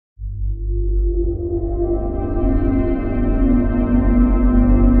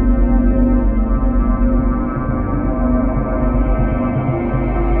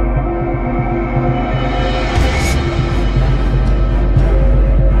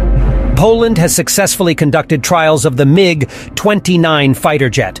Poland has successfully conducted trials of the MiG-29 fighter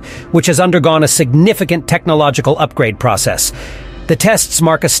jet, which has undergone a significant technological upgrade process. The tests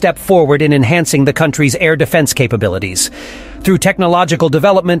mark a step forward in enhancing the country's air defense capabilities. Through technological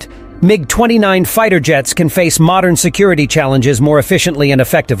development, MiG-29 fighter jets can face modern security challenges more efficiently and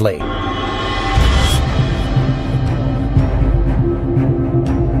effectively.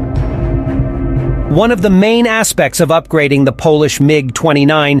 One of the main aspects of upgrading the Polish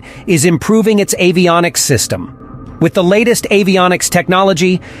MiG-29 is improving its avionics system. With the latest avionics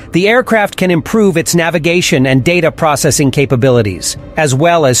technology, the aircraft can improve its navigation and data processing capabilities, as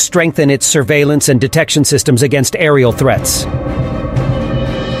well as strengthen its surveillance and detection systems against aerial threats.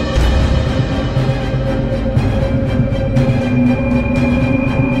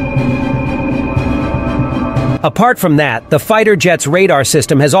 Apart from that, the fighter jet's radar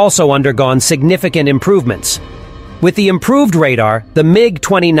system has also undergone significant improvements. With the improved radar, the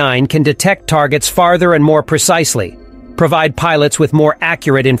MiG-29 can detect targets farther and more precisely, provide pilots with more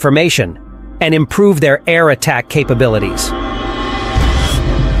accurate information, and improve their air attack capabilities.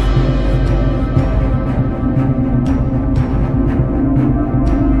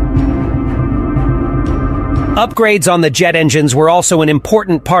 Upgrades on the jet engines were also an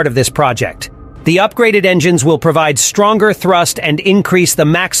important part of this project. The upgraded engines will provide stronger thrust and increase the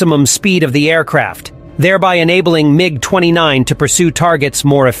maximum speed of the aircraft, thereby enabling MiG-29 to pursue targets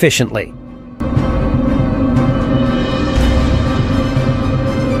more efficiently.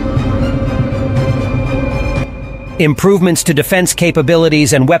 Improvements to defense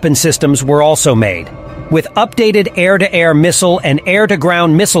capabilities and weapon systems were also made. With updated air-to-air missile and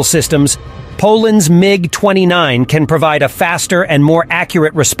air-to-ground missile systems, Poland's MiG-29 can provide a faster and more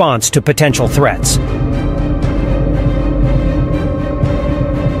accurate response to potential threats.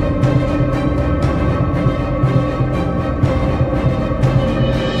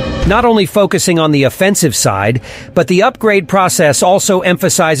 Not only focusing on the offensive side, but the upgrade process also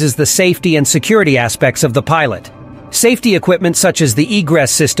emphasizes the safety and security aspects of the pilot. Safety equipment such as the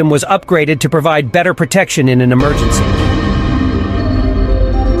egress system was upgraded to provide better protection in an emergency.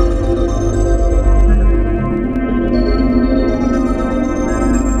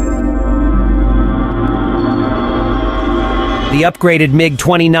 The upgraded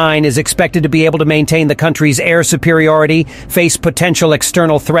MiG-29 is expected to be able to maintain the country's air superiority, face potential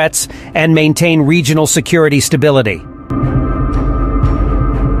external threats, and maintain regional security stability.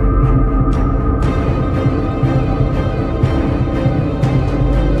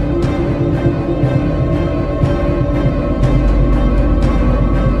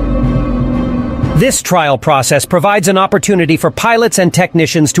 This trial process provides an opportunity for pilots and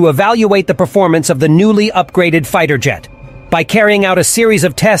technicians to evaluate the performance of the newly upgraded fighter jet. By carrying out a series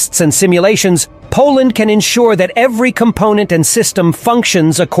of tests and simulations, Poland can ensure that every component and system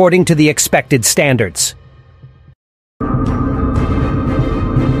functions according to the expected standards.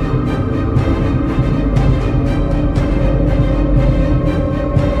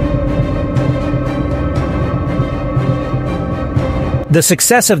 The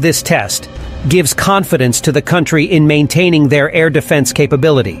success of this test gives confidence to the country in maintaining their air defense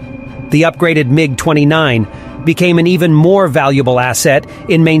capability. The upgraded MiG-29 became an even more valuable asset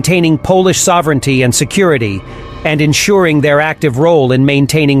in maintaining Polish sovereignty and security, and ensuring their active role in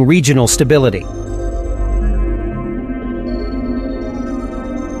maintaining regional stability.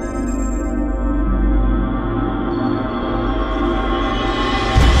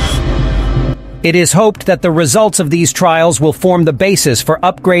 It is hoped that the results of these trials will form the basis for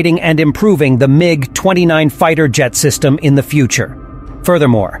upgrading and improving the MiG-29 fighter jet system in the future.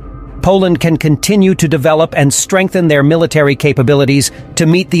 Furthermore, Poland can continue to develop and strengthen their military capabilities to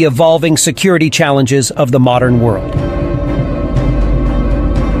meet the evolving security challenges of the modern world.